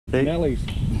Nellie's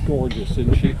gorgeous,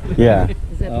 isn't she? Yeah.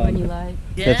 Is that the one you like?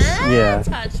 Yeah.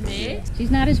 Touch me.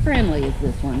 She's not as friendly as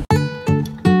this one.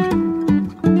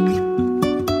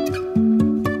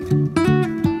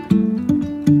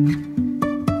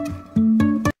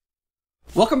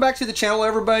 Welcome back to the channel,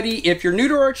 everybody. If you're new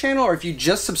to our channel or if you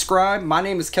just subscribed, my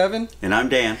name is Kevin. And I'm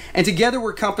Dan. And together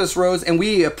we're Compass Roadz, and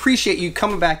we appreciate you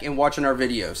coming back and watching our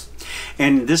videos.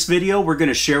 And in this video, we're going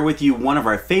to share with you one of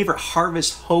our favorite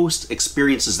harvest host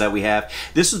experiences that we have.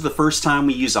 This was the first time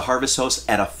we used a harvest host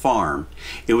at a farm.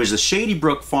 It was the Shady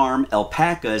Brook Farm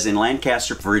Alpacas in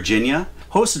Lancaster, Virginia,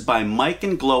 hosted by Mike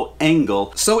and Glo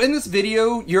Engle. So in this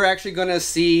video, you're actually going to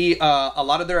see a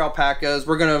lot of their alpacas.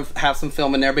 We're going to have some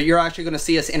film in there, but you're actually going to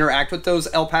see us interact with those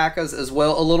alpacas as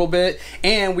well a little bit,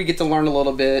 and we get to learn a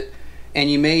little bit, and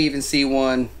you may even see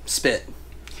one spit.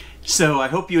 So I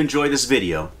hope you enjoy this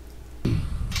video.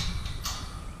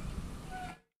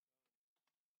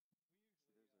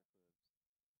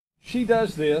 She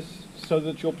does this so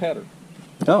that you'll pet her.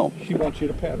 Oh. She wants you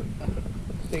to pet her.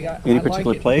 See, Any I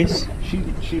particular like place?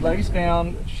 She lays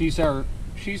down. She's our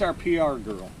PR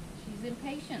girl. She's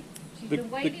impatient. She's The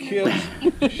been waiting. kids.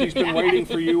 She's been waiting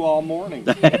for you all morning.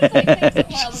 It takes a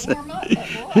while to warm up,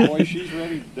 but boy. Boy, she's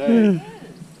ready today.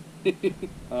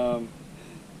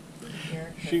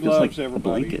 She loves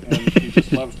everybody, and she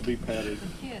just loves to be petted.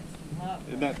 Kids love her.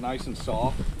 Isn't that nice and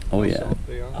soft? Oh How yeah. soft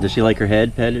they are? Does she like her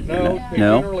head petted? No, they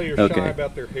No? generally are Okay. shy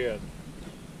about their head.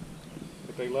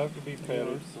 But they love to be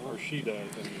petted, or she does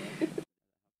anyway.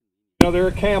 No, they're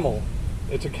a camel.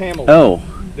 It's a camel. Oh.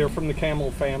 They're from the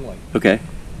camel family. Okay.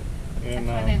 That's And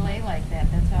why they lay like that.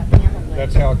 That's how a camel lays.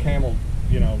 that's how a camel,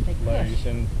 They lays. push.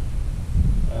 And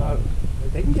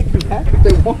They can get compact if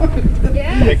they want.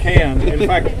 Yeah. they can. They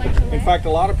like to lay. In fact, a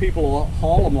lot of people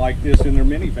haul them like this in their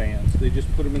minivans. They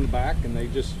just put them in the back and they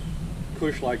just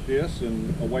push like this,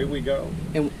 and away we go.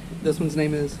 And this one's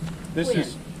name is? This Quinn.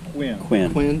 is Quinn.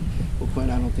 Quinn. Quinn. Well, Quinn,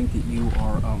 I don't think that you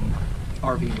are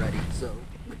RV ready, so.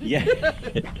 Yeah.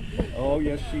 Oh,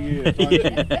 yes, she is.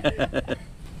 Aren't she?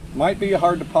 Might be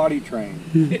hard to potty train.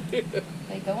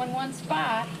 They go in one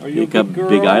spot. Are you a Pick up good girl?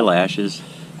 big eyelashes.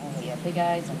 Oh yeah, big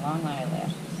eyes and long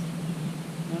eyelashes.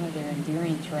 One of their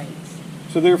endearing traits.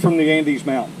 So they're from the Andes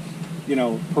Mountains,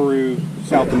 Peru,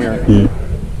 South America.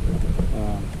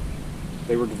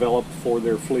 They were developed for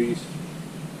their fleece,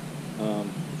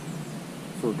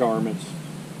 for garments.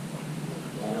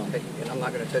 I'm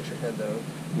not going to touch your head, though.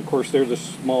 And of course, they're the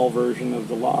small version of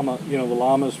the llama. The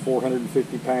llama's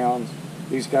 450 pounds.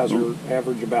 These guys are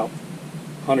average about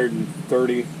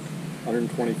 130,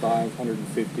 125,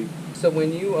 150. So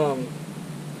when you, I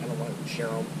don't want to share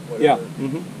them, Yeah.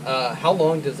 whatever. How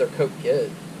long does their coat get?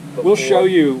 We'll show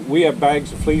you. We have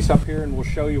bags of fleece up here, and we'll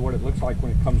show you what it looks like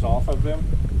when it comes off of them.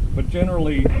 But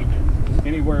generally,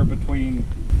 anywhere between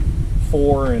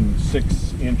 4 and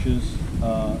 6 inches.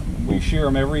 We shear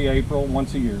them every April,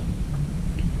 once a year.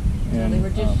 And they were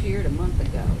just sheared a month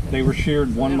ago. They were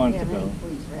sheared So 1 now we month have ago, any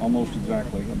fleece right almost now.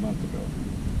 exactly a month ago.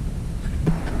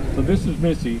 So this is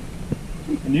Missy,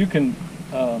 and you can.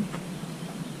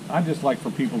 I just like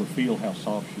for people to feel how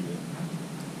soft she is.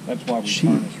 That's why we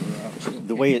harness her up.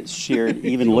 The way it's sheared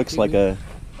even looks like a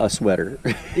sweater.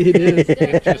 It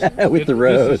is. With the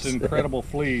rows. This is incredible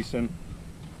fleece, and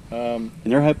And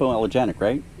they're hypoallergenic,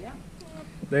 right? Yeah.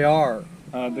 they are.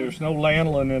 There's no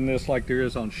lanolin in this like there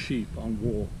is on sheep, on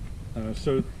wool.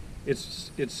 So it's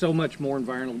so much more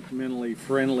environmentally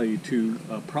friendly to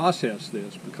process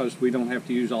this, because we don't have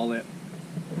to use all that,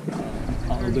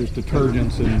 all of those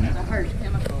detergents The harsh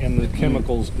chemicals. and the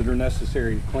chemicals that are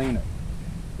necessary to clean it.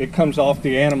 It comes off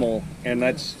the animal, and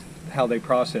that's how they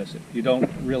process it. You don't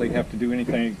really have to do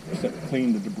anything except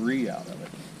clean the debris out of it.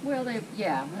 Well, when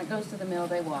it goes to the mill,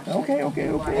 they wash it. Okay.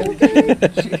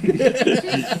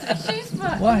 She's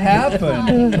fun. What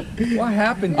happened? What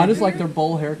happened? I just like their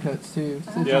bowl haircuts, too.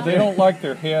 Yeah, they don't like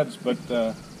their heads, but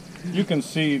you can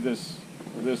see this.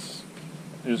 This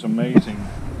is amazing.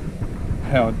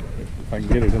 How, if I can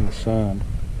get it in the sun.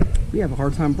 We have a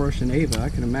hard time brushing Ava. I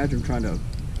can imagine trying to...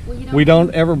 Well, We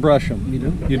don't ever brush them. You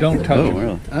don't? You don't touch them.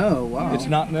 really? Oh, wow. It's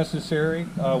not necessary.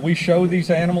 We show these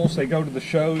animals. They go to the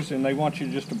shows, and they want you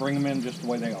just to bring them in just the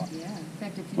way they are. Yeah. In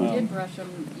fact, if you did brush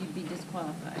them, you'd be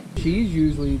disqualified. She's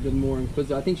usually the more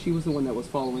inquisitive. I think she was the one that was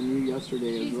following you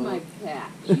yesterday She's as well. my pet.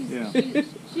 She's, Yeah.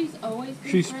 she's always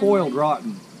been She's friendly. spoiled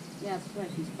rotten. Yeah, that's why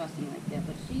she's fussing like that.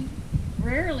 But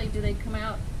rarely do they come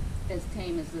out as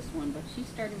tame as this one. But she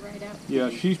started right out. Yeah,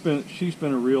 tame. she's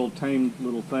been a real tame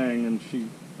little thing, and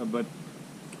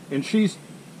and she's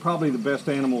probably the best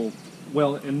animal.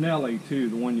 Well, and Nellie too,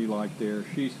 the one you like there.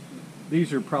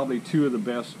 These are probably two of the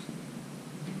best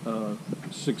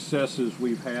successes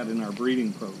we've had in our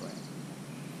breeding program.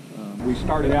 We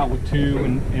started out with 2,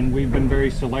 and we've been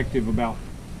very selective about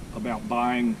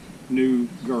buying new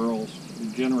girls,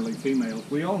 generally females.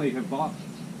 We only have bought,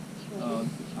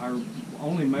 our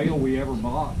only male we ever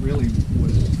bought really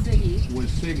was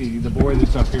Siggy, the boy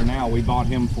that's up here now. We bought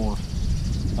him for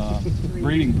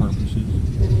breeding purposes.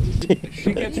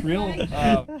 She gets real,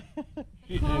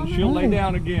 and she'll lay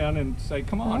down again and say,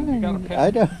 "Come on, you got a pet."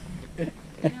 I don't. It's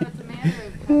a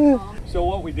matter of So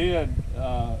what we did,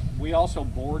 we also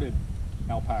boarded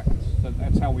alpacas. So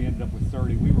that's how we ended up with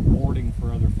 30. We were boarding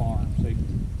for other farms. They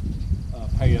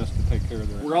pay us to take care of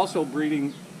their. We're also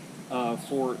breeding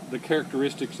for the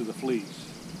characteristics of the fleece.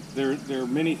 There are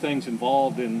many things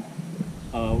involved in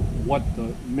what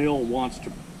the mill wants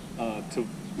to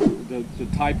the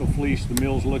type of fleece the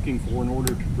mill's looking for in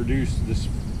order to produce this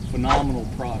phenomenal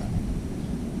product.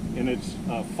 And it's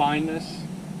fineness,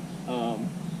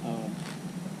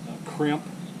 crimp,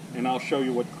 and I'll show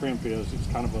you what crimp is. It's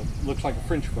kind of looks like a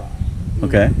French fry.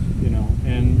 Okay. You know,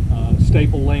 and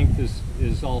staple length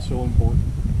is also important.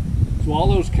 So all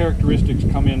those characteristics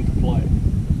come into play.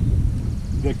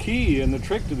 The key and the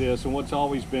trick to this, and what's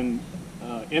always been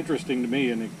interesting to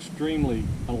me and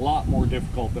a lot more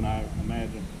difficult than I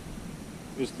imagined,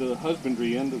 is the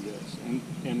husbandry end of this,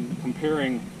 and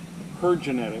comparing her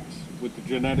genetics with the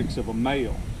genetics of a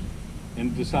male,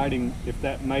 and deciding if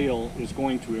that male is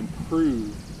going to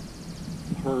improve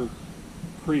her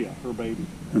cria, her baby,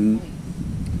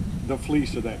 the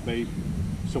fleece of that baby.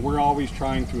 So we're always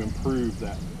trying to improve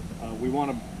that. We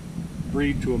want to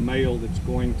breed to a male that's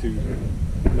going to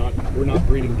we're not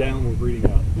breeding down, we're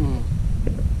breeding up.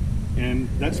 And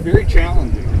that's very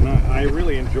challenging, and I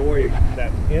really enjoy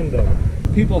that end of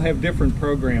it. People have different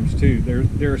programs too.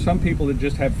 There are some people that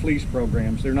just have fleece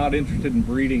programs. They're not interested in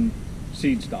breeding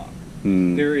seed stock.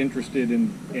 They're interested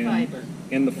in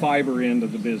the fiber end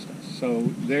of the business.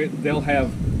 So they'll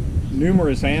have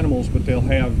numerous animals, but they'll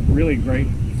have really great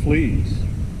fleece.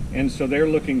 And so they're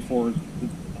looking for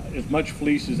as much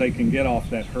fleece as they can get off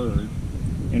that herd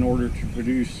in order to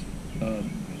produce the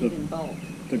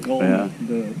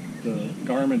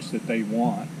garments that they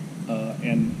want.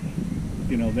 And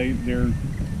you know,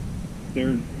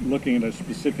 they're looking at a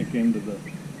specific end of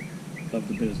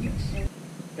the business.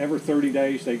 Every 30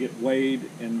 days they get weighed,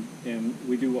 and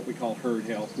we do what we call herd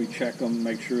health. We check them,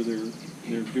 make sure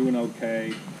they're doing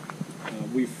okay.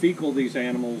 We fecal these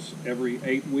animals every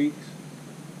 8 weeks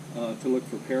to look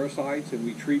for parasites, and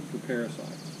we treat for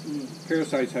parasites.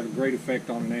 Parasites have a great effect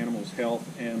on an animal's health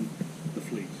and the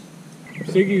fleece.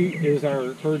 Siggy is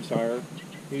our herd sire.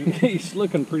 He's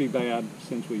looking pretty bad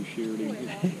since we sheared him.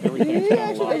 Everything's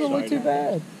kind of lopsided. Doesn't look too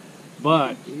bad.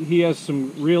 But he has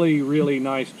some really, really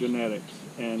nice genetics,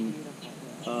 and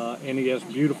he has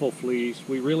beautiful fleece.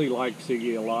 We really like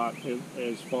Siggy a lot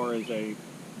as far as a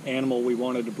animal we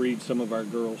wanted to breed some of our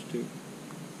girls to.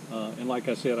 And like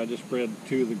I said, I just bred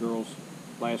 2 of the girls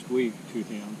last week to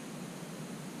him.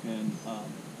 And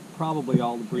probably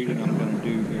all the breeding I'm going to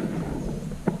do here.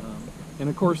 And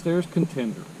of course, there's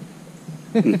Contender.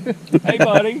 Hey,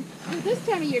 buddy. This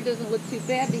time of year doesn't look too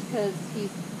bad because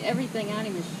everything on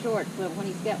him is short, but when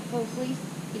he's got full fleece,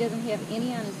 he doesn't have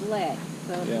any on his leg.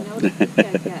 So if you notice, this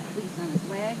guy's got fleece on his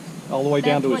leg. All the way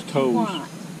down to his toes.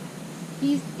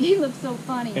 He looks so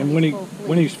funny. And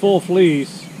when he's full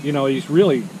fleece, you know, he's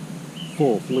really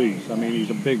full fleece. I mean, he's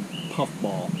a big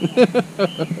puffball.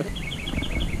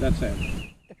 That's him.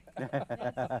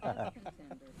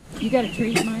 You got a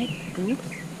treat, Mike? Oops.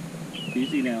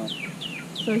 Easy now.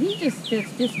 So he just fits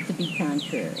just to be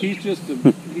contrary. He's just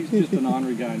an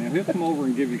ornery guy. Now he'll come over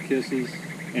and give you kisses,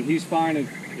 and he's fine as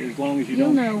long as you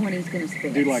You'll don't know when he's going to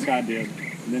spit. do like I did.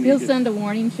 And then He'll send a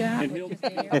warning shot. And he'll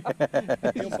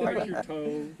bite your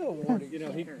toe. You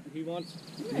know, he wants.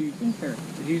 He's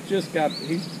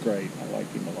great. I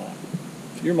like him a lot.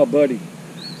 You're my buddy.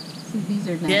 See, these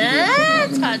are not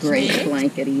having a gray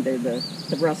blanket either.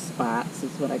 The rust spots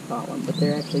is what I call them, but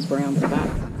they're actually brown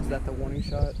spots. Is that the warning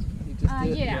shot he just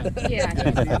did?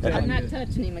 Yeah. I'm not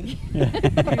touching him again. We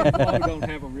probably don't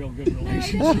have a real good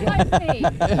relationship. He likes me.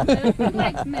 He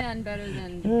likes men better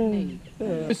than me.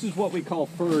 This is what we call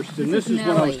first, and this is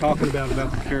what I was talking about the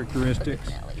characteristics.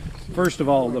 First of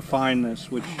all, the fineness,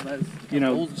 which, you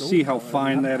know, see how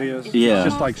fine that is? Yeah. It's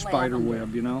just like spider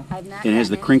web, you know? It has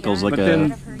the crinkles like But a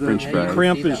then French the fry.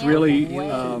 crimp is really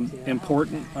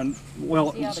important.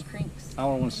 Well, Yeah, the crinks. I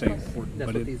don't want to say important,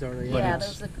 That's but what these are. Yeah,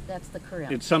 it's, that's the crimp.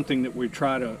 it's something that we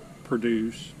try to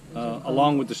produce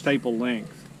along with the staple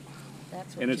length.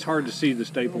 That's what And it's you hard to want. see the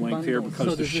staple length here So because the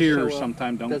does this shears show up-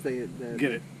 sometimes don't does the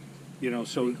get it. You know,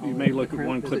 so you may look at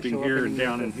one clipping here and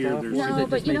down in here. There's No,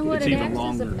 but you know what? it's It even acts as a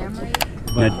longer. memory.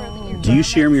 Now, do you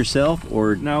shear them yourself,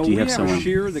 or No, do you we have have someone? a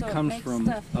shearer that So it comes makes from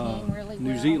stuff hang really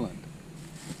New well. Zealand.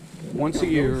 Once a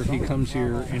year, he comes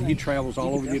here and he travels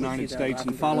all over the United States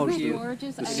and follows Isn't it the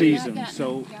gorgeous? I mean, season. I've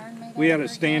So gotten yarn made we had out a of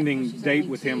her standing yet, but she's date only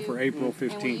with him 2, for April and we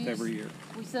 15th every year.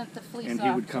 We sent the fleece And he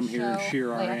off would come to here and show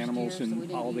shear our last animals year, so and we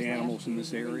didn't all the use last animals in year's,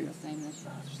 this we did area. the same this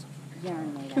year.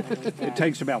 Yarn made out of those It guys.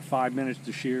 takes about 5 minutes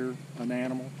to shear an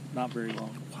animal, not very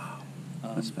long.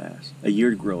 That's fast. A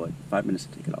year to grow it, 5 minutes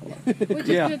to take it all off. Which is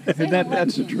Yeah, good 'cause they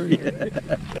that's the don't like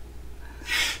truth.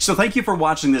 So thank you for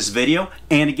watching this video,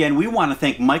 and again, we want to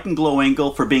thank Mike and Glo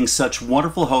Engle for being such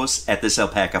wonderful hosts at this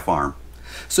alpaca farm.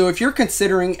 So if you're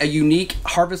considering a unique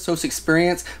harvest host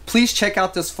experience, please check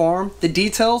out this farm. The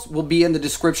details will be in the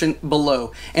description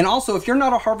below. And also, if you're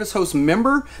not a Harvest Host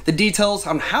member, the details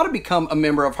on how to become a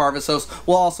member of Harvest Host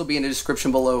will also be in the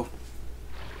description below.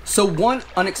 So one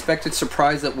unexpected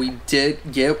surprise that we did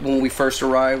get when we first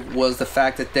arrived was the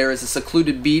fact that there is a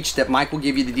secluded beach that Mike will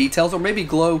give you the details, or maybe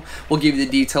Glo will give you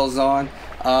the details on.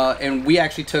 And we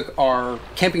actually took our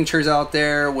camping chairs out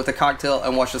there with a cocktail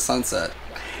and watched the sunset.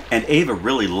 And Ava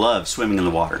really loves swimming in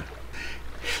the water.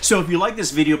 So if you like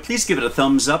this video, please give it a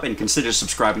thumbs up and consider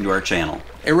subscribing to our channel.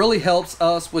 It really helps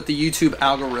us with the YouTube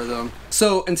algorithm.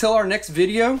 So until our next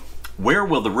video, Where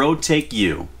will the road take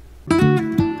you?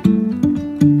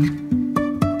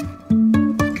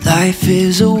 Life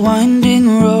is a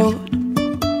winding road,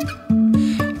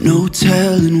 no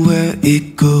telling where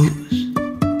it goes.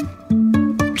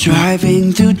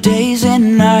 Driving through days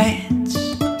and nights,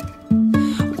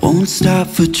 won't stop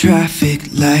for traffic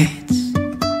lights.